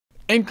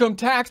Income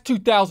tax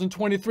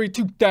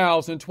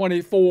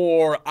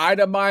 2023-2024,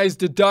 itemized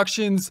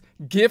deductions,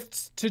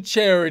 gifts to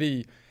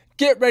charity.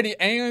 Get ready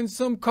and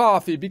some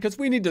coffee because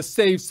we need to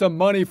save some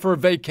money for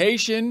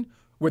vacation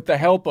with the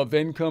help of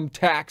income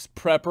tax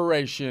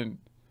preparation.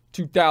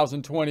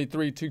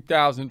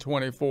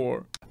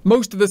 2023-2024.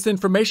 Most of this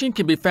information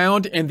can be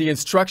found in the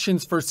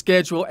instructions for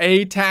Schedule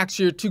A tax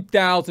year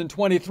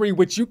 2023,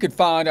 which you can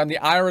find on the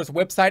IRS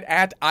website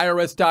at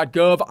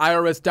irs.gov,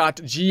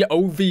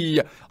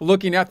 irs.gov.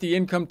 Looking at the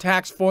income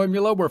tax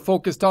formula, we're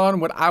focused on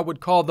what I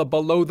would call the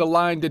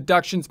below-the-line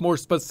deductions, more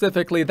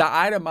specifically the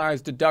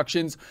itemized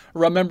deductions.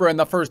 Remember, in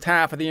the first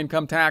half of the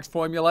income tax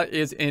formula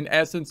is in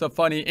essence a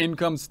funny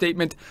income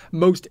statement.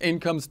 Most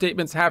income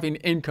statements having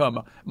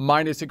income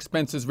minus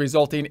expenses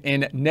resulting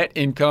in net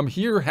income.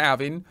 Here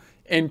having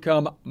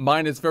income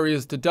minus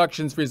various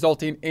deductions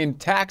resulting in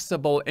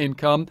taxable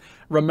income.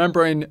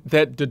 Remembering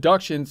that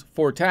deductions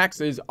for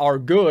taxes are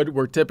good.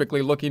 We're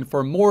typically looking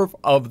for more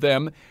of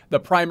them. The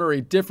primary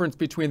difference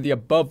between the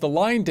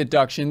above-the-line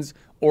deductions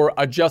or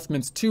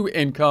adjustments to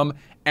income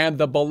and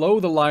the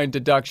below-the-line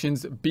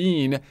deductions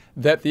being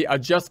that the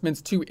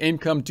adjustments to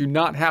income do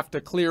not have to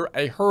clear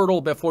a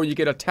hurdle before you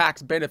get a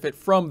tax benefit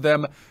from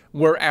them,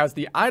 whereas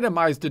the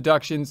itemized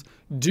deductions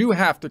do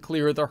have to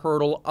clear the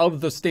hurdle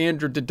of the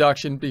standard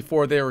deduction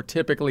before they are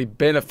typically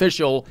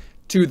beneficial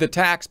to the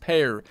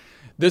taxpayer.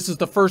 This is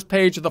the first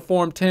page of the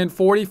Form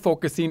 1040,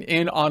 focusing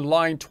in on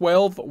line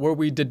 12, where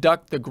we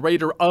deduct the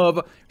greater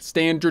of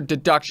standard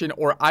deduction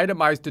or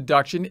itemized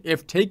deduction.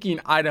 If taking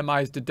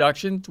itemized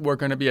deductions, we're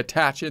going to be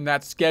attaching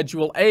that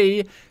Schedule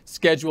A.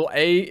 Schedule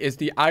A is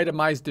the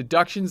itemized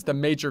deductions, the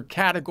major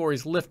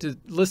categories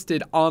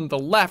listed on the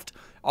left,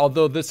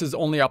 although this is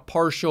only a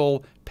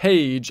partial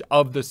page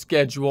of the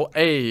Schedule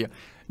A.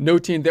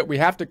 Noting that we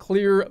have to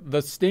clear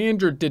the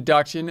standard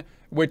deduction,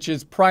 which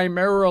is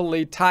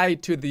primarily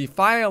tied to the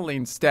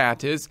filing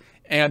status,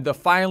 and the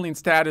filing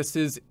status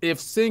is,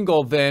 if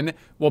single, then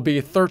will be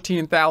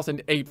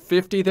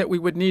 $13,850 that we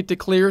would need to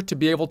clear to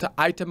be able to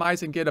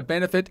itemize and get a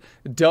benefit,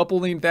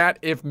 doubling that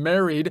if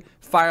married,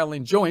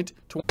 filing joint.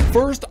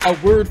 First, a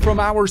word from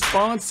our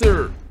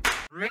sponsor.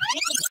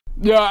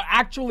 Yeah,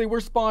 actually, we're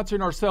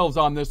sponsoring ourselves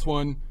on this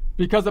one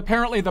because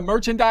apparently the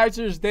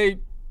merchandisers, they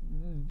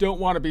don't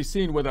want to be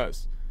seen with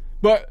us.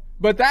 But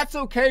that's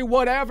okay,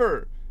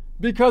 whatever.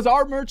 Because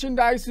our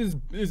merchandise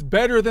is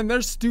better than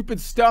their stupid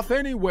stuff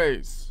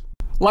anyways.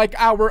 Like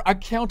our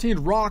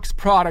Accounting Rocks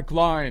product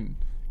line.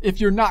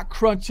 If you're not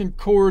crunching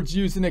chords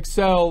using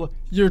Excel,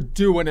 you're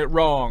doing it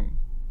wrong.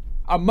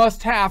 A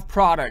must-have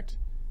product.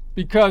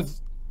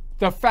 Because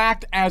the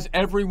fact, as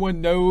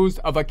everyone knows,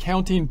 of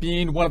accounting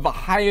being one of the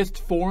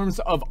highest forms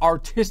of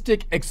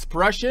artistic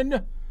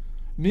expression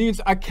means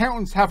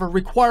accountants have a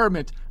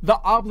requirement, the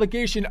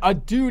obligation, a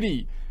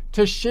duty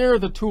to share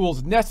the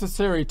tools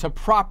necessary to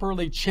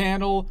properly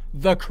channel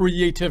the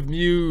creative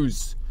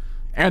muse.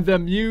 And the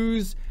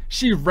muse,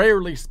 she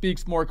rarely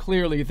speaks more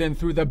clearly than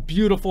through the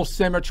beautiful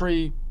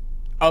symmetry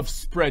of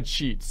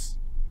spreadsheets.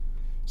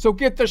 So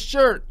get the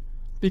shirt,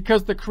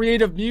 because the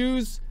creative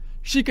muse,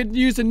 she could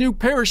use a new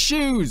pair of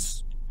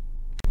shoes.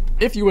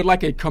 If you would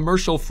like a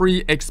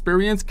commercial-free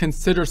experience,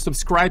 consider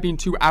subscribing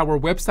to our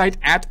website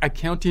at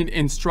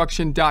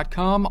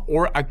accountinginstruction.com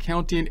or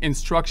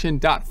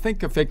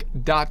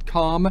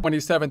accountinginstruction.thinkific.com.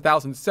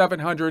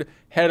 27,700,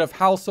 head of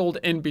household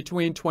in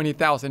between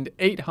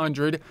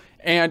 20,800,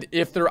 and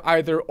if they're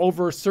either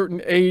over a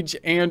certain age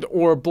and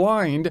or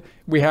blind,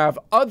 we have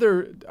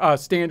other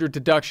standard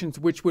deductions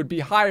which would be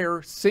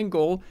higher.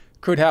 Single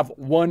could have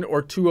one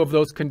or two of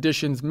those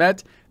conditions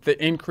met. The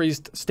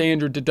increased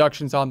standard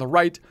deductions on the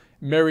right.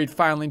 Married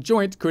filing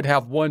joint could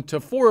have 1 to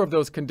 4 of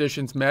those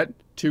conditions met,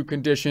 2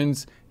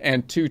 conditions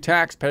and 2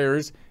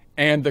 taxpayers,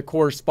 and the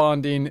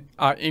corresponding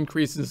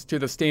increases to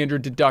the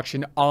standard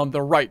deduction on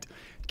the right.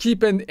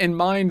 Keeping in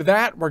mind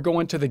that, we're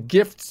going to the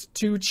gifts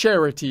to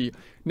charity.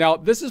 Now,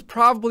 this is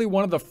probably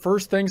one of the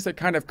first things that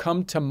kind of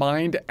come to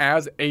mind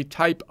as a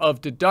type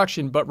of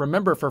deduction, but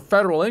remember, for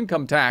federal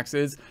income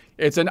taxes,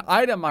 it's an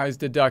itemized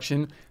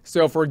deduction,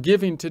 so if we're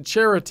giving to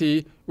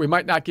charity, we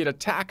might not get a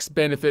tax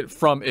benefit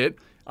from it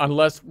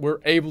unless we're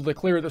able to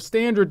clear the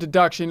standard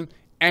deduction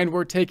and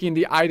we're taking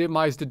the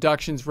itemized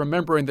deductions,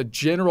 remembering the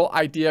general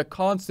idea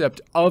concept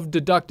of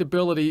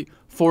deductibility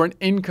for an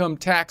income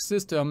tax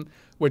system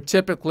would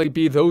typically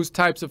be those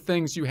types of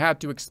things you had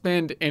to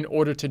expend in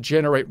order to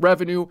generate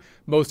revenue,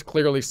 most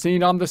clearly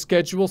seen on the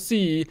Schedule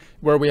C,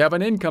 where we have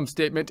an income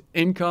statement,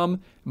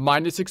 income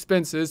minus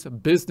expenses,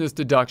 business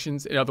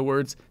deductions, in other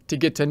words, to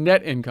get to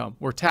net income.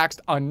 We're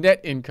taxed on net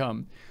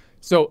income.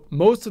 So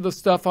most of the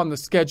stuff on the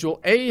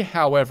Schedule A,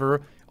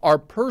 however, are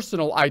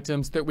personal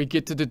items that we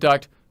get to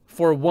deduct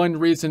for one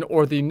reason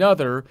or the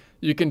other.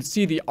 You can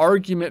see the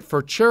argument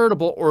for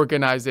charitable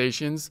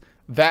organizations,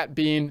 that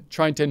being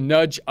trying to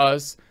nudge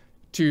us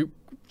to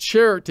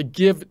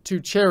give to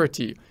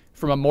charity.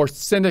 From a more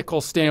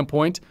cynical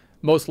standpoint,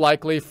 most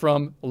likely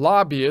from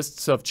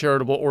lobbyists of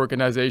charitable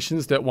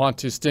organizations that want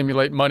to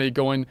stimulate money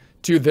going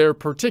to their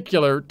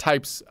particular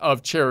types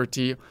of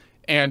charity,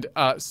 and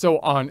so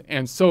on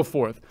and so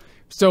forth.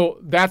 So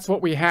that's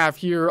what we have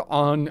here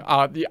on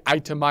the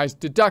itemized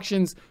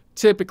deductions,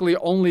 typically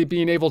only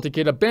being able to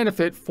get a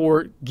benefit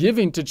for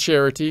giving to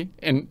charity,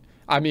 and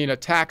I mean a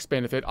tax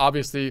benefit.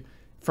 Obviously,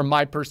 from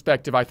my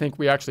perspective, I think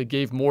we actually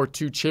gave more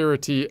to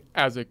charity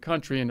as a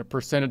country in a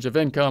percentage of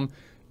income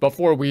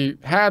before we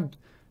had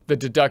the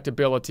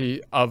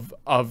deductibility of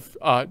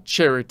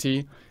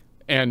charity.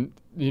 And,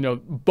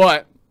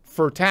 but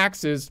for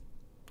taxes,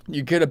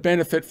 you get a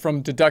benefit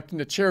from deducting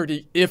to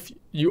charity if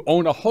you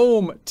own a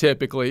home,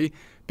 typically,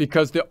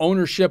 because the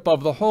ownership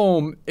of the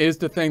home is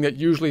the thing that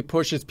usually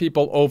pushes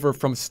people over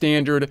from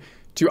standard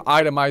to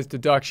itemized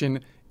deduction,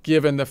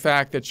 given the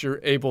fact that you're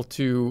able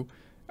to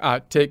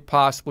take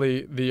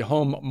possibly the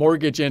home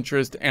mortgage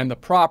interest and the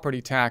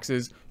property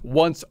taxes.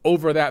 Once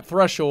over that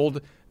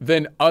threshold,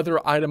 then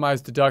other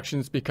itemized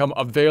deductions become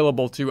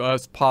available to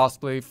us,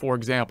 possibly, for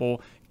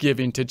example,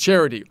 giving to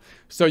charity.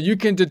 So you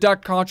can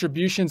deduct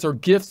contributions or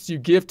gifts you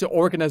give to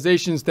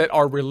organizations that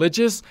are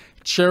religious,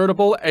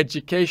 charitable,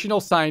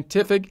 educational,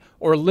 scientific,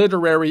 or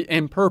literary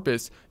in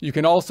purpose. You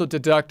can also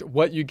deduct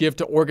what you give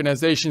to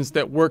organizations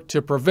that work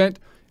to prevent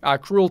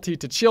cruelty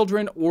to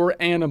children or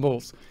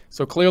animals.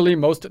 So clearly,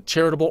 most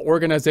charitable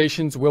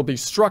organizations will be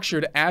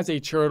structured as a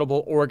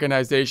charitable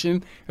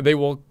organization. They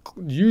will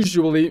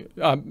usually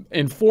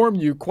inform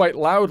you quite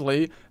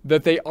loudly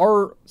that they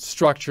are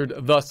structured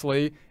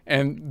thusly,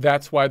 and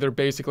that's why they're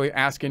basically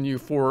asking you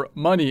for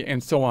money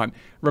and so on.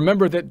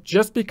 Remember that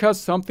just because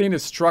something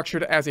is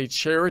structured as a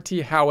charity,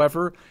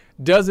 however,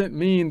 doesn't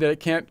mean that it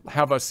can't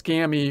have a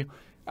scammy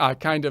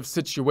kind of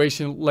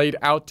situation laid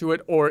out to it,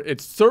 or it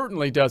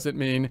certainly doesn't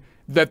mean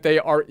that they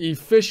are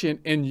efficient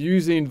in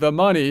using the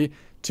money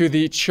to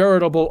the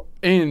charitable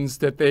ends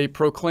that they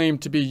proclaim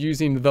to be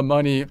using the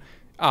money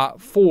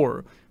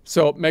for.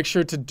 So make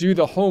sure to do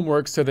the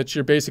homework so that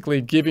you're basically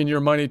giving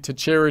your money to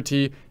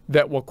charity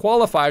that will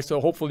qualify.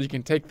 So hopefully you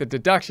can take the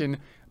deduction,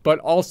 but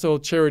also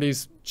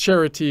charities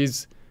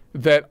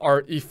that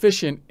are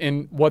efficient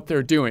in what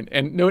they're doing.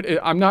 And note,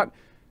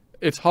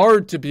 it's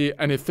hard to be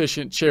an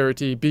efficient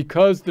charity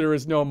because there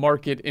is no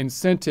market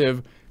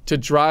incentive to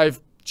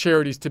drive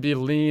charities to be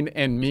lean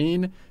and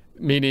mean,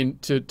 meaning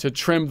to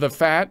trim the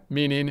fat,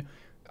 meaning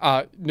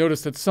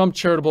notice that some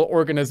charitable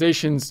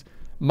organizations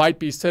might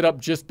be set up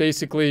just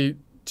basically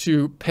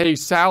to pay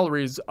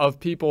salaries of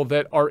people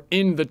that are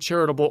in the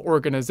charitable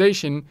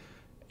organization.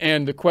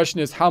 And the question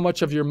is, how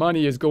much of your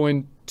money is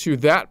going to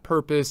that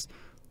purpose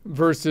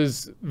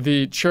versus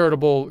the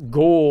charitable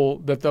goal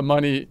that the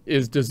money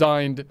is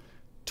designed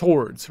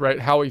towards, right?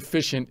 How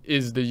efficient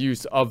is the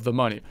use of the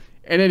money?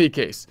 In any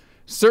case,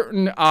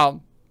 certain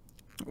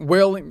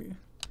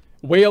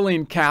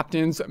whaling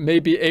captains may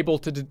be able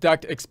to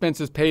deduct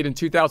expenses paid in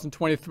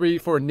 2023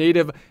 for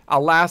native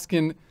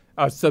Alaskan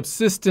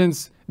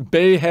subsistence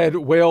bayhead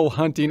whale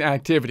hunting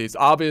activities.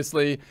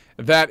 Obviously,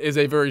 that is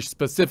a very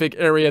specific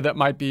area that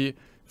might be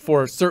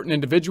for certain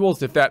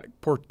individuals. If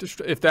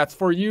that's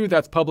for you,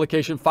 that's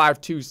publication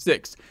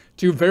 526.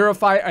 To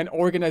verify an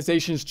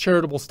organization's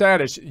charitable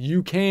status,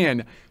 you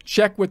can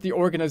check with the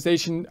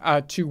organization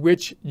to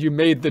which you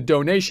made the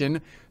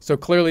donation. So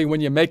clearly, when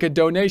you make a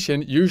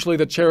donation, usually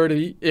the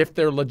charity, if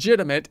they're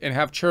legitimate and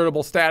have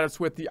charitable status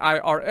with the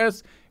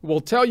IRS, will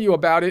tell you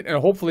about it and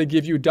hopefully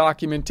give you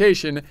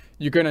documentation.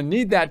 You're going to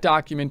need that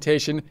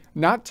documentation,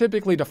 not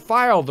typically to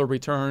file the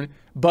return,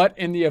 but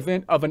in the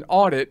event of an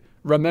audit,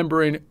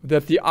 remembering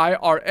that the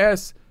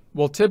IRS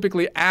will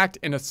typically act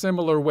in a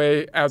similar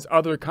way as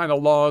other kind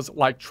of laws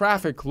like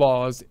traffic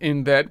laws,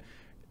 in that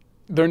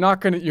you're not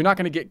going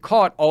to get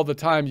caught all the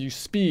time you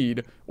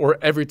speed or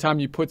every time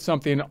you put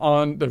something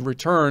on the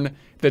return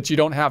that you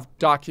don't have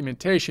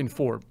documentation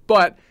for.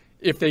 But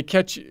if they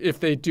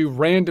do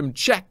random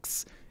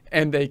checks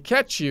and they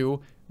catch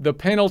you, the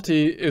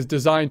penalty is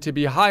designed to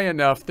be high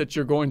enough that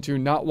you're going to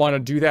not want to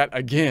do that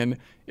again,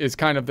 is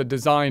kind of the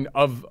design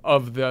of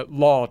the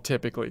law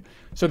typically.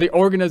 So the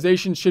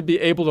organization should be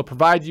able to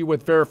provide you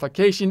with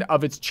verification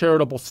of its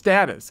charitable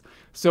status.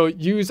 So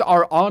use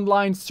our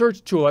online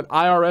search tool at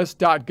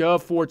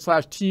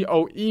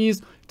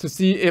irs.gov/TOEs to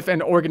see if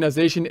an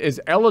organization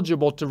is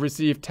eligible to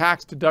receive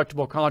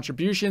tax-deductible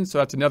contributions. So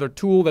that's another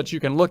tool that you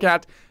can look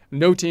at,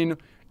 noting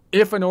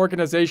if an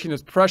organization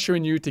is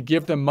pressuring you to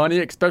give them money,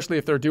 especially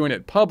if they're doing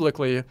it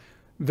publicly,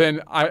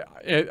 then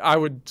I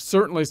would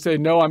certainly say,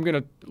 no, I'm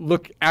going to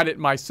look at it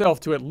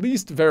myself to at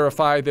least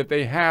verify that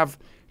they have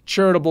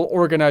charitable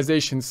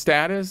organization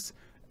status,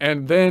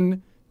 and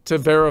then to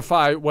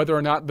verify whether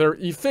or not they're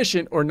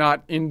efficient or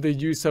not in the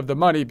use of the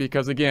money.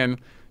 Because again,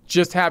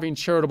 just having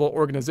charitable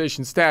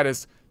organization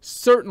status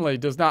certainly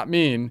does not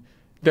mean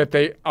that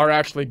they are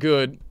actually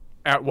good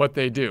at what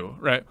they do,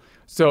 right?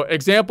 So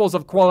examples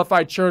of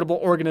qualified charitable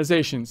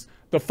organizations.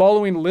 The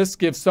following list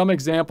gives some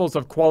examples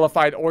of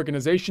qualified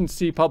organizations.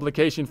 See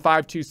publication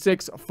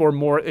 526 for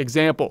more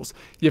examples.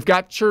 You've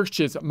got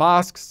churches,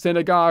 mosques,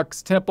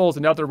 synagogues, temples,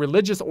 and other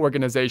religious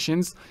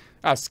organizations,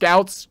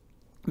 Scouts,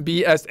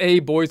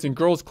 BSA, Boys and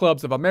Girls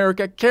Clubs of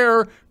America,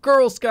 CARE,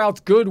 Girl Scouts,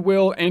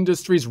 Goodwill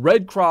Industries,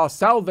 Red Cross,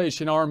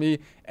 Salvation Army,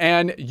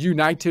 and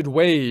United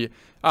Way.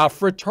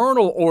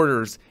 Fraternal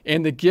orders,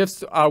 and the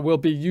gifts will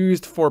be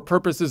used for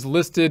purposes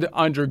listed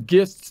under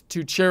gifts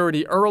to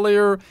charity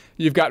earlier.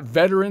 You've got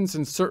veterans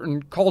and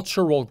certain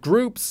cultural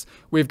groups.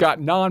 We've got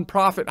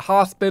nonprofit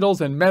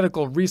hospitals and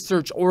medical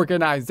research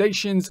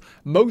organizations.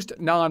 Most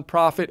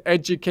nonprofit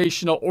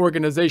educational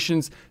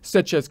organizations,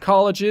 such as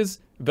colleges,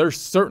 they're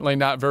certainly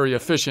not very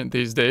efficient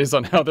these days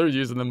on how they're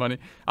using the money.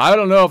 I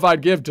don't know if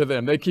I'd give to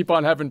them. They keep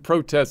on having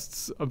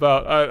protests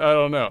about, I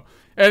don't know.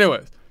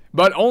 Anyways.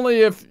 But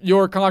only if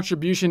your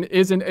contribution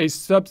isn't a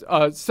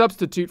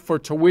substitute for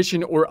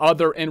tuition or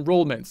other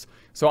enrollments.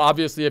 So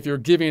obviously, if you're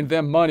giving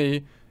them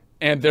money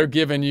and they're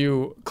giving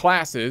you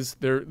classes,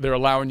 they're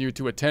allowing you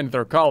to attend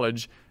their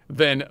college,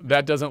 then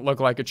that doesn't look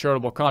like a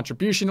charitable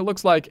contribution. It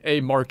looks like a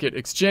market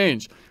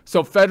exchange.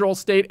 So federal,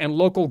 state, and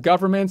local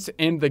governments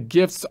and the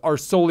gifts are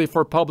solely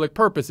for public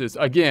purposes.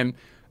 Again,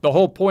 the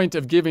whole point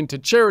of giving to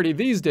charity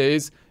these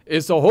days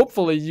is so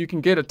hopefully you can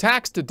get a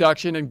tax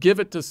deduction and give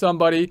it to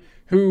somebody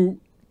who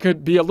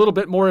could be a little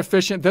bit more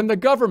efficient than the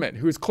government,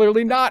 who's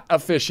clearly not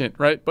efficient,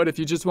 right? But if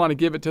you just want to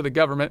give it to the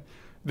government,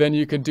 then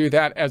you can do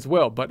that as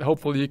well. But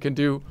hopefully you could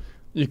do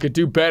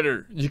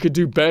better. You could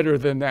do better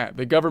than that.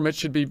 The government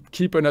should be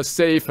keeping us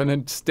safe and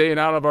then staying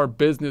out of our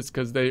business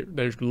because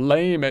they're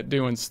lame at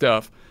doing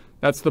stuff.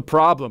 That's the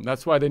problem.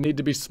 That's why they need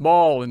to be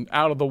small and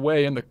out of the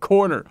way in the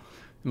corner,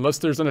 unless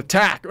there's an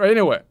attack.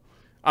 Anyway,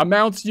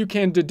 amounts you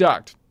can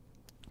deduct.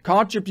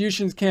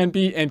 Contributions can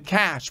be in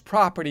cash,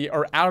 property,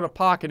 or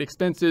out-of-pocket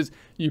expenses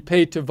you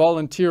pay to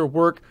volunteer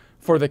work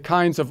for the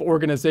kinds of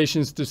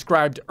organizations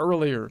described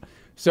earlier.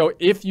 So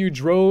if you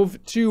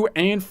drove to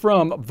and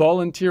from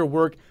volunteer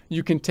work,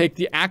 you can take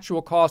the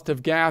actual cost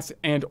of gas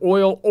and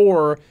oil,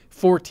 or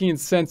 14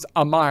 cents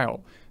a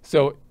mile.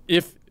 So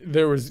if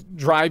there was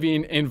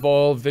driving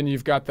involved, then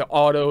you've got the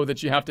auto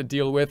that you have to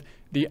deal with.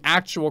 The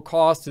actual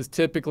cost is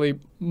typically,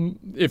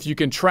 if you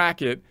can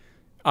track it,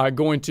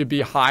 going to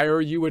be higher,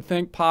 you would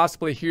think,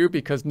 possibly here,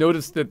 because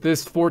notice that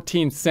this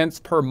 14 cents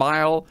per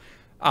mile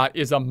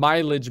is a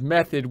mileage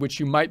method, which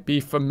you might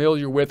be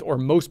familiar with, or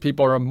most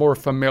people are more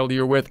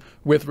familiar with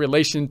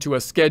relation to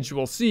a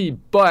Schedule C,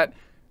 but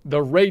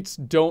the rates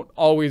don't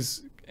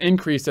always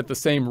increase at the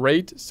same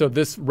rate. So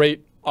this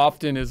rate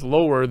often is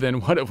lower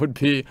than what it would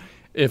be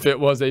if it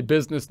was a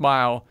business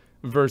mile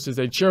versus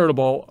a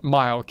charitable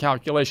mile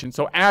calculation.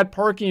 So add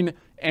parking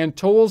and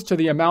tolls to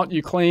the amount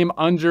you claim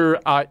under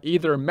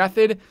either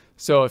method.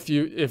 So if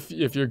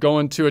you're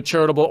going to a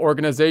charitable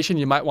organization,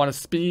 you might want to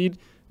speed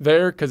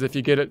there, because if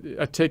you get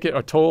a ticket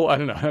or toll, I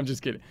don't know, I'm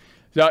just kidding.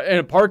 So,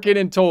 and parking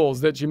and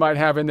tolls that you might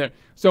have in there.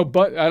 So,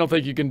 but I don't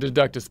think you can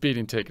deduct a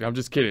speeding ticket. I'm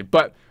just kidding.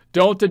 But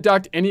don't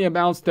deduct any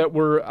amounts that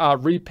were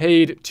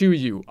repaid to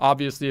you.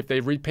 Obviously, if they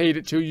repaid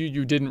it to you,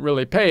 you didn't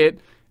really pay it,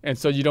 and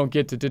so you don't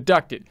get to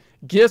deduct it.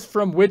 Gifts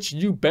from which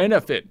you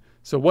benefit.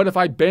 So what if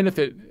I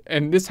benefit?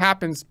 And this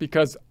happens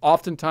because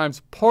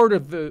oftentimes part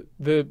of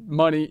the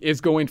money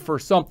is going for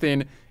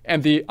something,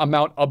 and the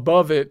amount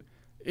above it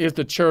is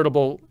the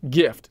charitable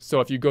gift. So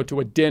if you go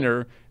to a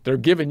dinner, they're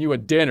giving you a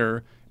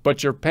dinner,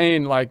 but you're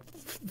paying like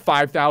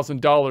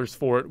 $5,000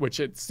 for it, which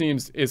it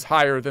seems is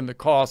higher than the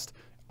cost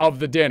of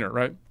the dinner,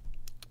 right?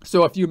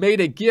 So if you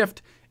made a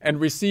gift and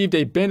received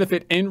a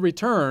benefit in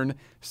return,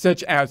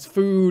 such as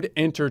food,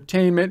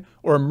 entertainment,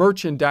 or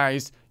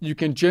merchandise, you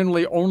can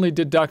generally only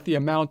deduct the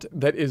amount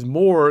that is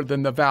more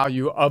than the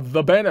value of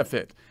the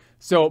benefit.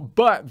 So,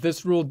 but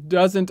this rule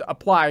doesn't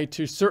apply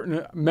to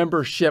certain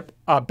membership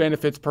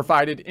benefits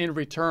provided in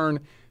return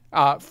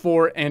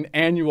for an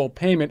annual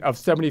payment of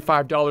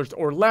 $75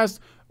 or less,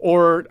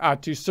 or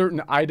to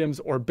certain items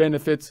or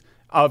benefits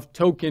of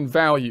token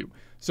value.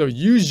 So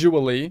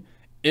usually,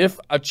 if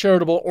a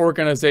charitable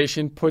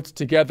organization puts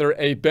together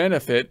a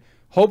benefit,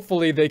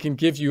 hopefully they can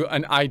give you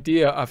an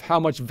idea of how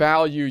much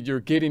value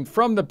you're getting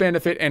from the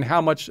benefit and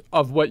how much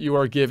of what you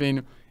are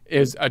giving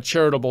is a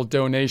charitable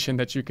donation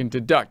that you can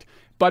deduct.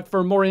 But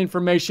for more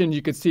information,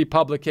 you can see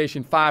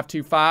publication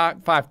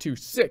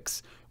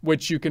 526,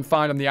 which you can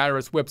find on the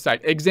IRS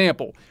website.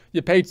 Example,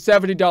 you paid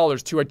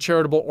 $70 to a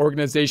charitable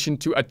organization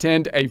to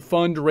attend a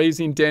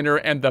fundraising dinner,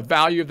 and the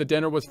value of the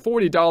dinner was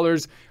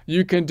 $40.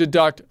 You can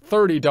deduct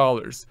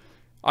 $30.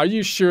 Are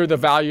you sure the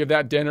value of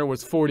that dinner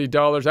was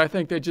 $40? I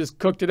think they just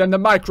cooked it in the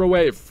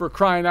microwave, for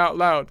crying out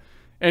loud.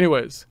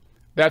 Anyways,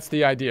 that's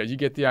the idea. You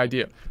get the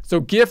idea.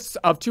 So gifts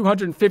of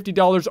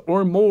 $250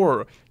 or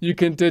more. You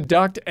can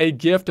deduct a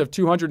gift of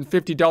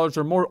 $250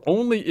 or more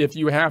only if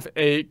you have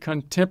a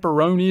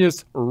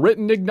contemporaneous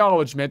written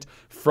acknowledgement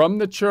from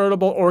the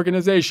charitable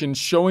organization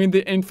showing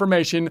the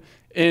information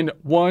in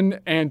 1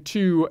 and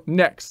 2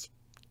 next.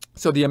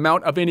 So the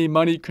amount of any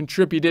money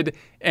contributed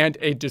and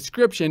a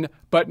description,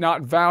 but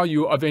not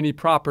value of any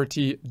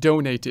property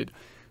donated.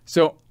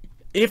 So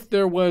if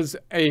there was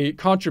a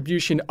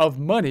contribution of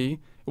money,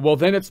 well,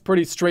 then it's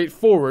pretty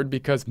straightforward,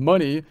 because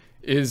money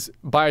is,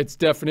 by its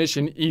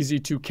definition, easy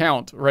to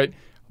count, right?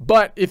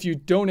 But if you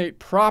donate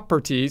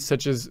property,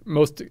 such as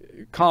most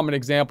common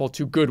example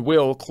to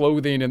Goodwill,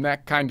 clothing and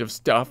that kind of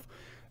stuff,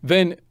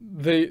 then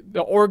the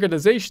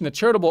organization, the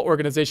charitable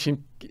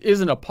organization,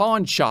 isn't a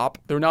pawn shop.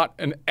 They're not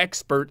an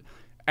expert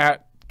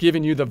at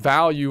giving you the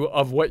value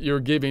of what you're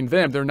giving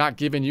them. They're not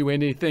giving you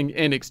anything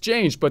in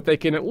exchange, but they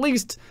can at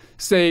least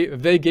say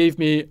they gave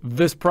me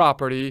this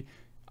property,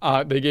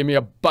 they gave me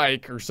a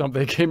bike or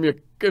something, they gave me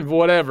a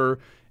whatever,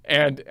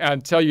 and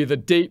tell you the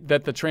date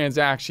that the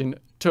transaction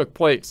took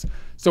place.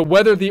 So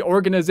whether the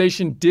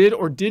organization did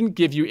or didn't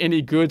give you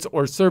any goods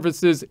or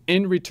services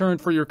in return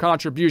for your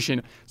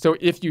contribution. So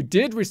if you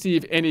did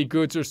receive any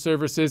goods or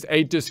services,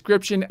 a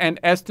description and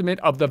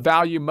estimate of the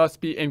value must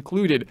be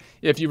included.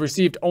 If you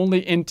received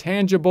only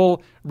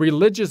intangible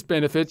religious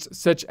benefits,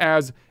 such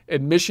as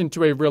admission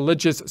to a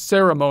religious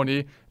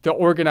ceremony, the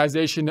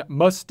organization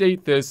must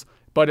state this,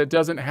 but it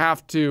doesn't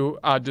have to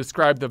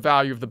describe the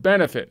value of the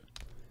benefit.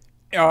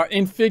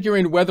 In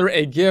figuring whether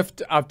a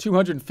gift of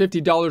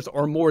 $250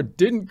 or more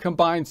didn't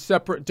combine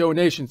separate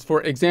donations.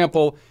 For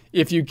example,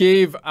 if you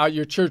gave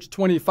your church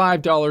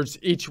 $25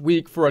 each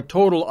week for a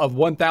total of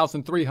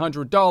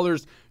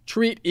 $1,300,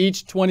 treat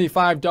each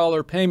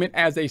 $25 payment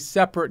as a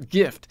separate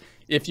gift.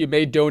 If you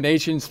made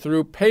donations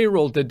through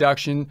payroll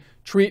deduction,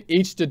 treat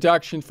each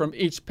deduction from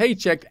each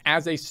paycheck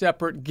as a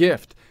separate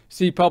gift.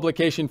 See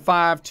publication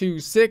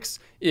 526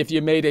 if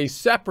you made a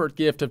separate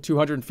gift of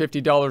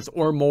 $250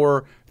 or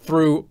more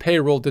through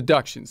payroll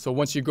deduction. So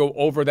once you go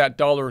over that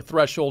dollar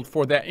threshold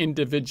for that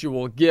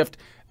individual gift,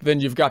 then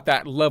you've got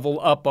that level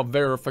up of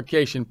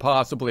verification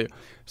possibly.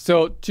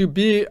 So to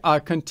be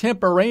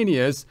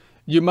contemporaneous,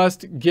 you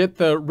must get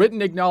the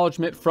written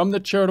acknowledgement from the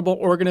charitable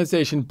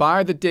organization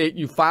by the date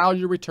you file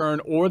your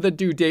return or the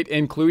due date,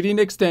 including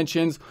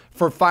extensions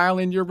for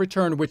filing your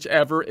return,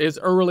 whichever is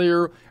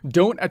earlier.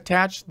 Don't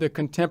attach the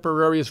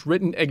contemporaneous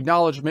written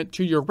acknowledgement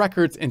to your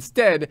records.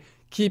 Instead,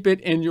 keep it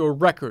in your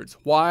records.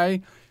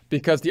 Why?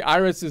 Because the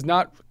IRS is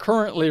not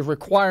currently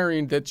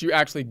requiring that you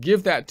actually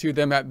give that to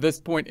them at this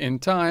point in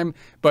time,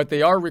 but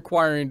they are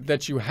requiring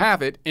that you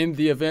have it in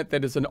the event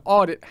that an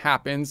audit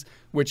happens,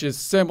 which is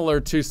similar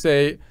to,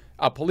 say,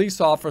 a police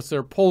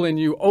officer pulling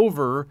you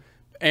over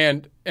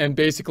and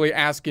basically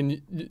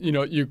asking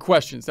you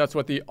questions. That's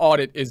what the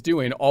audit is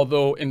doing.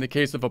 Although in the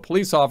case of a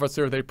police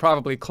officer, they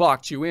probably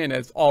clocked you in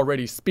as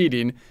already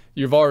speeding.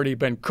 You've already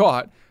been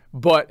caught.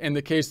 But in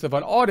the case of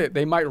an audit,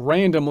 they might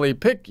randomly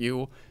pick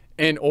you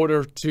in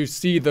order to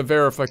see the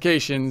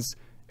verifications,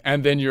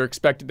 and then you're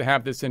expected to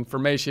have this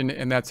information,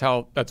 and that's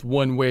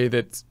one way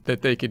that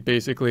they could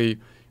basically,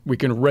 we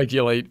can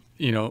regulate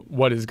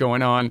what is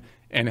going on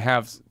and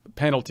have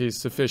penalties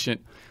sufficient.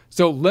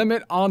 So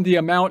limit on the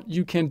amount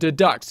you can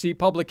deduct. See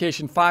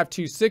publication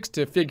 526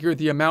 to figure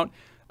the amount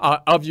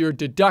of your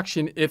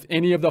deduction if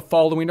any of the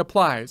following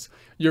applies.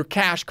 Your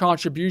cash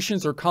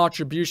contributions or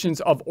contributions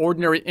of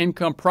ordinary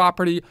income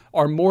property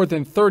are more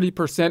than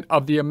 30%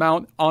 of the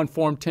amount on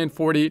Form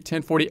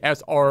 1040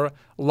 SR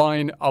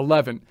line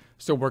 11.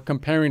 So we're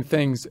comparing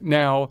things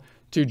now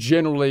to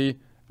generally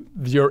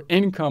your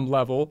income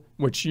level,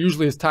 which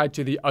usually is tied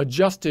to the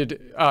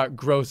adjusted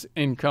gross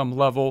income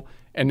level,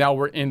 and now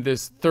we're in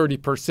this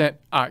 30%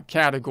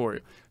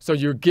 category. So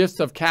your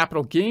gifts of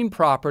capital gain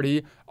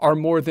property are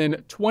more than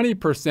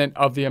 20%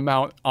 of the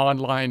amount on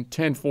line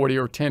 1040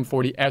 or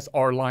 1040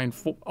 SR line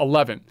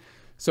 11.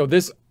 So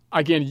this,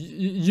 again,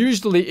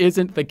 usually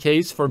isn't the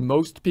case for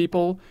most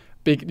people.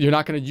 You're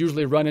not going to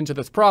usually run into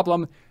this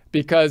problem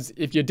because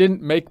if you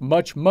didn't make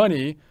much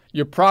money,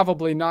 you're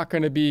probably not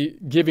going to be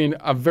giving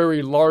a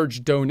very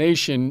large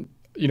donation.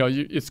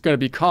 It's going to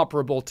be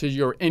comparable to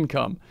your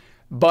income.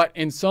 But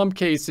in some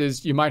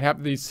cases, you might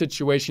have these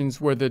situations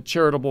where the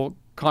charitable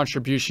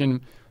contribution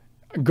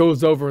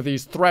goes over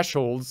these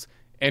thresholds,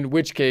 in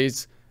which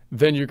case,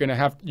 then you're going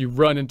to you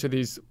run into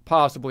these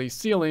possibly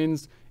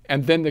ceilings.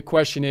 And then the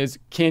question is,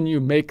 can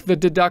you make the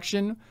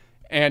deduction?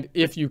 And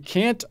if you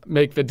can't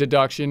make the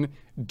deduction,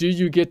 do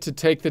you get to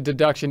take the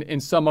deduction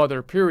in some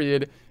other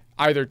period,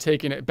 either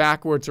taking it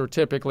backwards or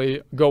typically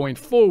going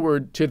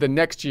forward to the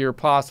next year,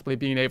 possibly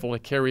being able to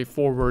carry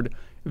forward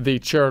the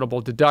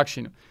charitable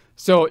deduction?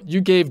 So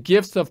you gave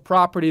gifts of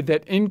property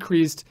that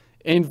increased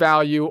in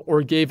value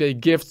or gave a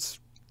gifts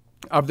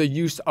of the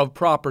use of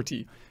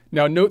property.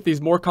 Now note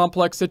these more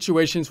complex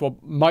situations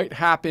might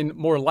happen,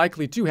 more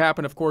likely to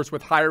happen, of course,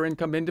 with higher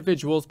income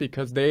individuals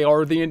because they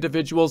are the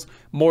individuals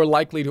more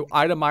likely to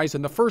itemize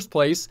in the first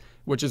place,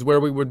 which is where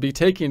we would be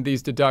taking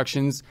these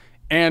deductions,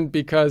 and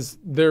because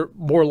they're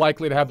more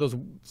likely to have those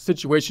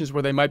situations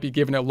where they might be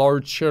given a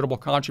large charitable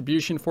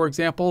contribution, for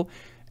example.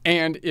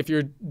 And if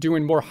you're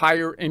doing more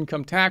higher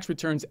income tax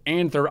returns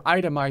and they're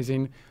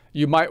itemizing,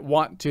 you might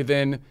want to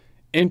then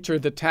enter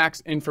the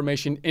tax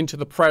information into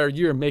the prior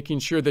year, making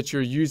sure that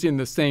you're using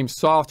the same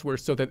software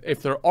so that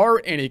if there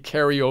are any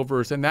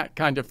carryovers and that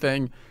kind of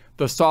thing,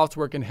 the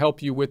software can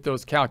help you with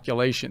those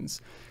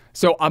calculations.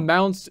 So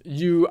amounts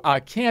you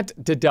can't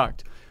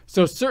deduct.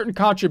 So certain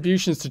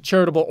contributions to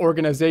charitable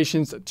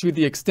organizations, to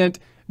the extent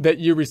that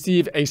you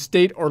receive a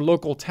state or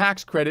local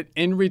tax credit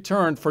in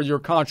return for your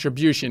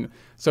contribution.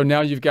 So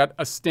now you've got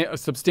a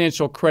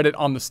substantial credit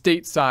on the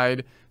state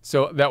side.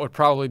 So that would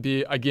probably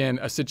be, again,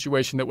 a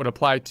situation that would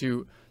apply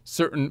to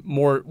certain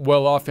more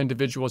well-off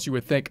individuals, you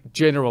would think,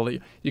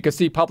 generally. You can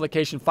see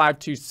publication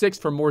 526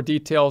 for more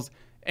details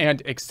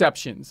and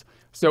exceptions.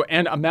 So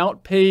an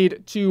amount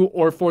paid to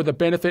or for the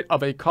benefit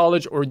of a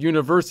college or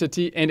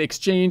university in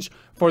exchange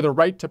for the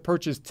right to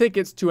purchase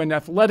tickets to an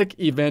athletic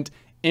event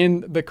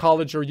in the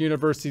college or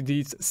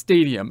university's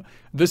stadium.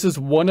 This is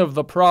one of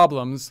the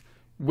problems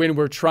when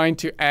we're trying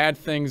to add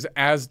things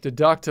as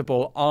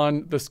deductible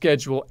on the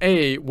Schedule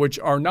A, which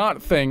are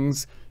not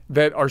things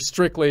that are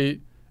strictly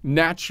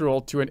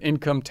natural to an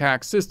income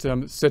tax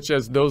system, such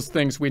as those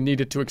things we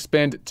needed to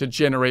expend to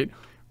generate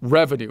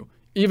revenue.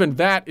 Even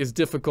that is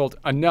difficult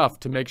enough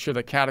to make sure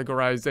the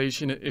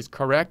categorization is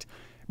correct.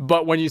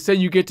 But when you say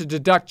you get to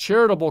deduct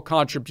charitable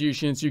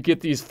contributions, you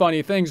get these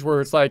funny things where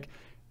it's like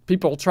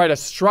people try to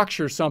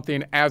structure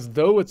something as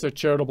though it's a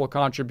charitable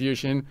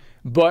contribution,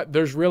 but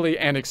there's really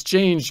an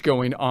exchange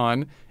going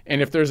on.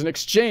 And if there's an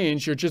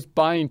exchange, you're just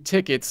buying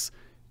tickets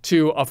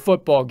to a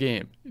football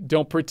game.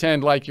 Don't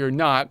pretend like you're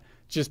not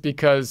just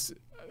because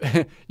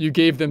you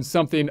gave them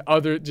something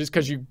other, just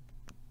because you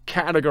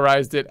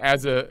categorized it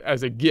as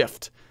a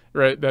gift.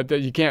 Right, that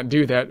you can't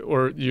do that,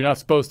 or you're not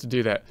supposed to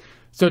do that.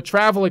 So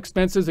travel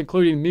expenses,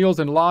 including meals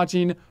and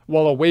lodging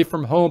while away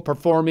from home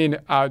performing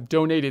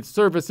donated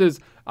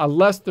services,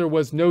 unless there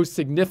was no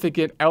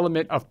significant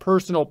element of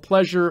personal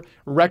pleasure,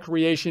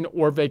 recreation,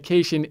 or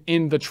vacation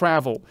in the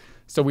travel.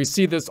 So we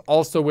see this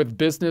also with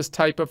business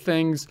type of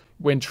things.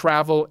 When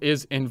travel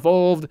is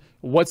involved,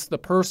 what's the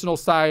personal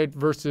side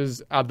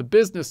versus the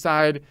business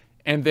side?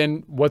 And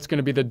then what's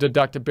going to be the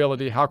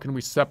deductibility? How can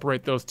we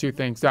separate those two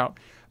things out?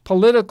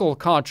 Political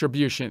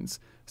contributions.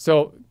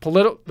 So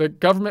the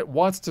government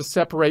wants to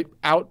separate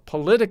out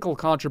political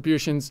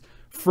contributions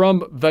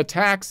from the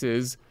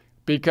taxes,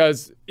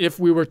 because if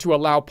we were to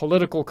allow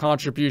political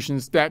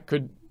contributions, that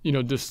could,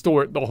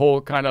 distort the whole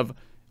kind of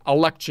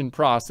election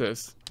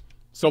process.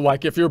 So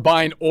like if you're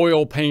buying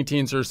oil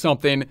paintings or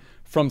something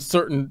from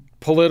certain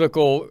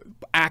political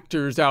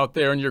actors out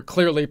there, and you're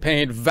clearly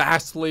paying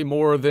vastly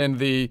more than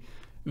the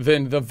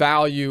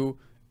value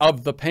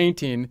of the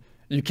painting,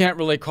 you can't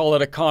really call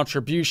it a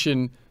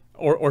contribution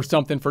or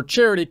something for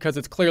charity, because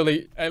it's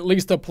clearly at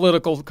least a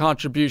political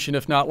contribution,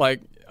 if not like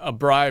a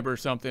bribe or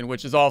something,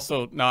 which is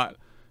also not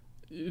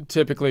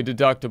typically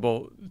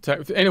deductible.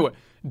 Anyway,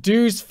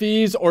 dues,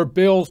 fees, or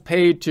bills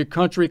paid to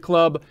country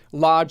club,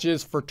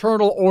 lodges,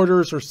 fraternal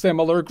orders, or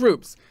similar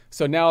groups.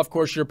 So now, of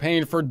course, you're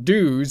paying for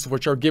dues,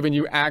 which are giving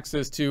you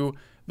access to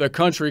the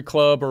country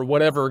club or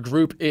whatever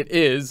group it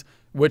is,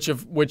 which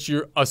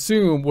you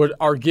assume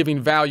are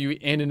giving value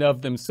in and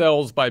of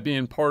themselves by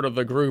being part of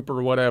the group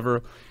or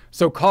whatever.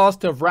 So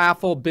cost of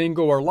raffle,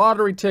 bingo, or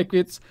lottery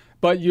tickets,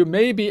 but you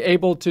may be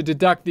able to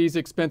deduct these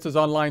expenses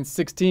on line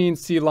 16.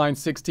 See line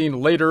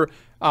 16 later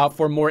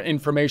for more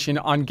information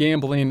on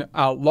gambling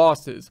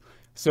losses.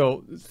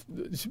 So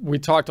we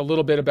talked a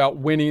little bit about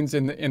winnings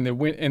in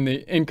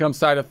the income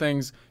side of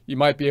things. You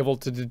might be able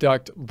to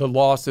deduct the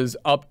losses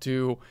up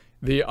to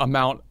the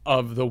amount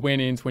of the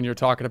winnings when you're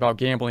talking about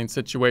gambling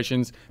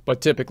situations.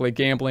 But typically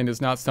gambling is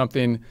not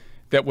something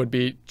that would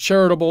be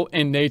charitable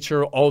in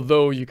nature,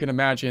 although you can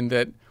imagine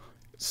that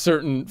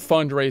certain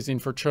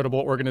fundraising for charitable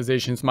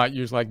organizations might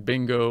use like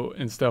bingo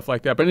and stuff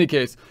like that. But in any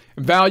case,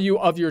 value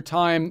of your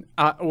time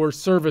or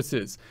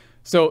services.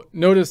 So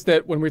notice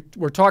that when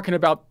we're talking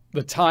about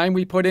the time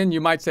we put in,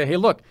 you might say, hey,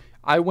 look,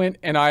 I went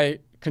and I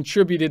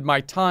contributed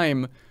my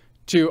time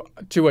to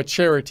a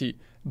charity.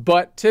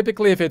 But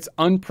typically, if it's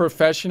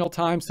unprofessional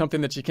time,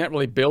 something that you can't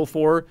really bill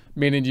for,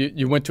 meaning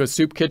you went to a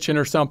soup kitchen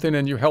or something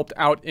and you helped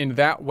out in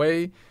that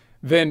way,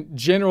 then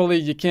generally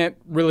you can't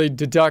really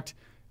deduct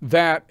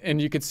that. And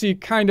you could see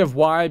kind of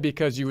why,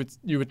 because you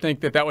would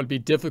think that would be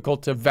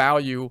difficult to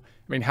value.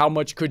 I mean, how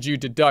much could you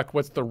deduct?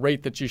 What's the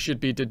rate that you should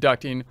be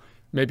deducting?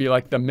 Maybe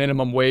like the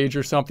minimum wage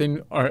or something,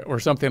 or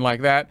something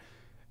like that.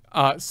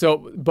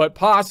 But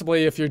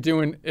possibly if you're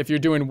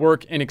doing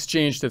work in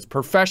exchange that's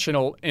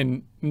professional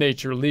in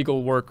nature,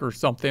 legal work or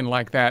something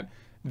like that,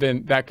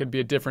 then that could be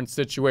a different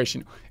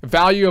situation.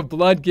 Value of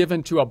blood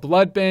given to a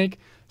blood bank.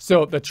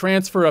 So the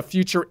transfer of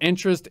future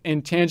interest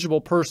in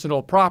tangible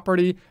personal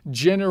property,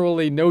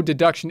 generally no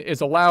deduction is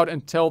allowed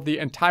until the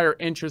entire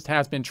interest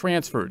has been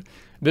transferred.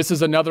 This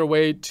is another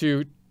way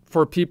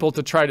for people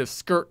to try to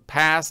skirt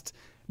past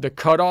the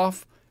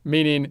cutoff,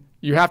 meaning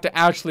you have to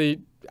actually,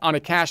 on a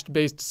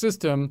cash-based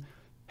system,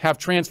 have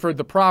transferred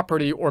the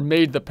property or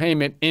made the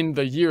payment in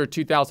the year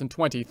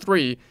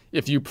 2023.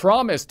 If you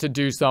promise to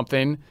do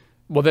something,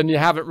 well, then you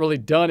haven't really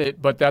done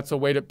it, but that's a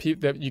way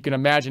that you can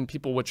imagine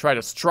people would try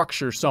to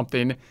structure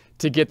something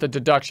to get the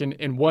deduction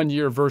in 1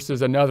 year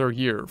versus another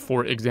year,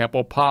 for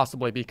example,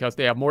 possibly because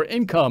they have more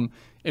income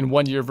in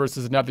 1 year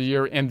versus another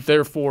year, and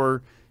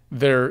therefore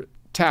their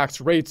tax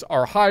rates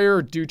are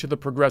higher due to the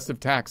progressive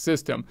tax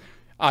system.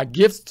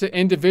 Gifts to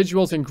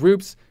individuals and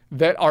groups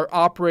that are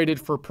operated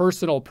for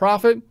personal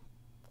profit.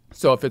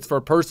 So if it's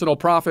for personal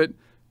profit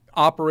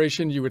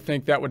operation, you would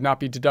think that would not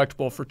be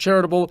deductible for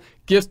charitable.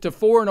 Gifts to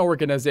foreign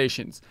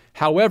organizations.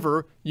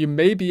 However, you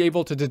may be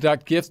able to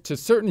deduct gifts to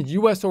certain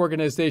U.S.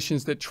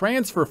 organizations that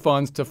transfer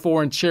funds to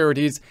foreign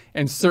charities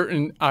and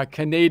certain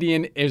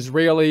Canadian,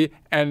 Israeli,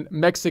 and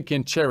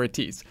Mexican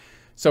charities.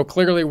 So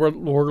clearly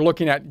we're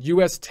looking at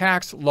U.S.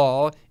 tax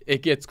law.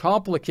 It gets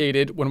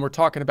complicated when we're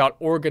talking about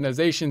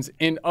organizations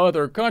in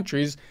other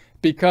countries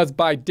because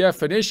by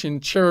definition,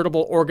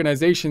 charitable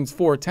organizations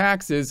for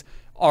taxes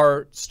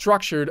are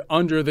structured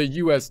under the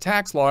U.S.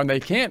 tax law, and they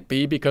can't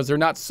be because they're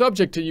not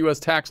subject to U.S.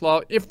 tax law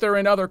if they're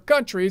in other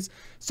countries.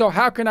 So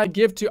how can I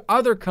give to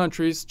other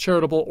countries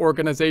charitable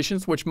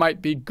organizations which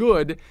might be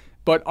good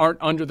but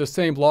aren't under the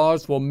same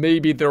laws? Well,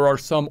 maybe there are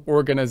some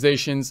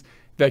organizations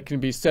that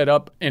can be set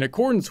up in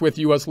accordance with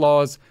U.S.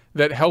 laws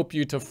that help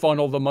you to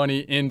funnel the money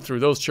in through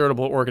those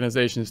charitable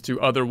organizations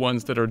to other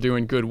ones that are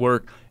doing good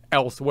work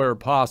elsewhere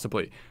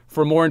possibly.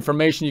 For more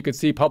information, you can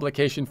see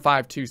publication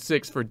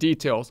 526 for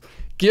details.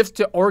 Gifts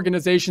to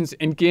organizations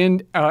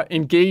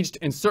engaged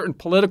in certain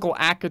political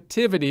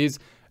activities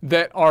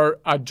that are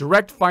a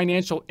direct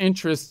financial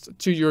interest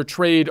to your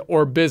trade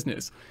or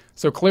business.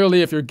 So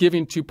clearly, if you're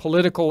giving to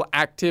political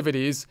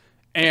activities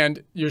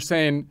and you're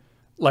saying,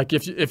 like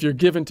if you're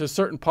given to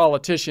certain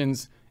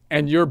politicians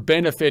and you're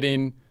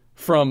benefiting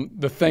from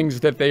the things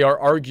that they are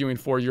arguing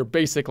for, you're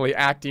basically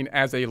acting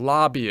as a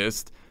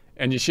lobbyist,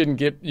 and you shouldn't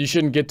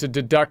get to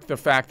deduct the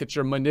fact that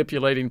you're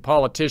manipulating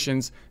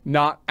politicians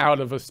not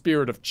out of a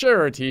spirit of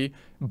charity,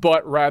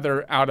 but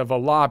rather out of a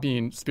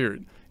lobbying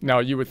spirit. Now,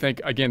 you would think,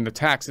 again, the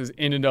taxes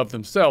in and of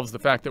themselves, the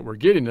fact that we're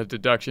getting a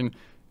deduction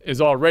is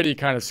already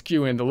kind of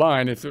skewing the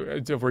line if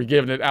we're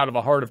giving it out of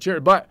a heart of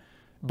charity.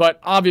 But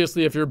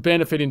obviously, if you're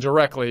benefiting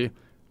directly,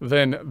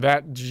 then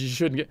that you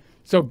shouldn't get.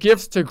 So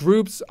gifts to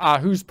groups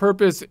whose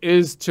purpose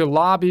is to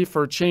lobby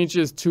for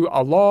changes to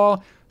a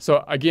law.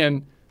 So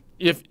again,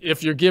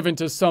 if you're given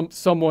to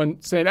someone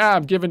saying,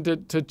 I'm given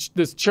to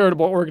this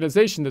charitable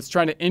organization that's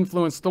trying to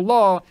influence the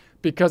law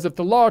because if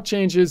the law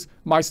changes,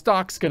 my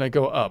stock's going to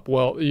go up.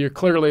 Well, you're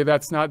clearly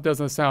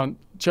doesn't sound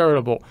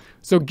charitable.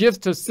 So gifts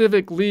to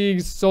civic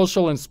leagues,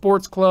 social and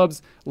sports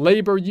clubs,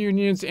 labor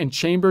unions, and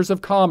chambers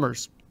of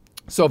commerce.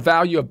 So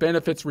value of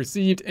benefits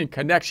received in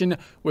connection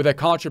with a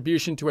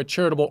contribution to a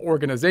charitable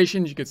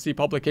organization. You can see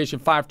publication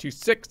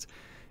 526.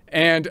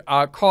 And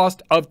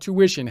cost of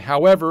tuition.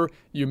 However,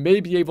 you may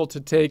be able to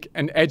take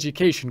an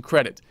education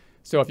credit.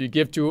 So if you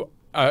give to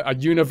a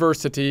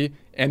university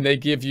and they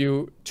give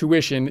you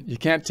tuition, you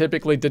can't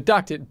typically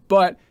deduct it,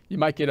 but you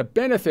might get a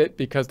benefit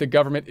because the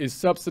government is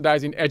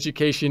subsidizing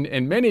education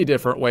in many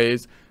different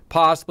ways,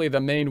 possibly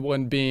the main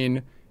one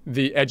being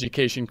the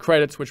education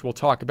credits, which we'll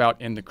talk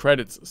about in the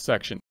credits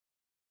section.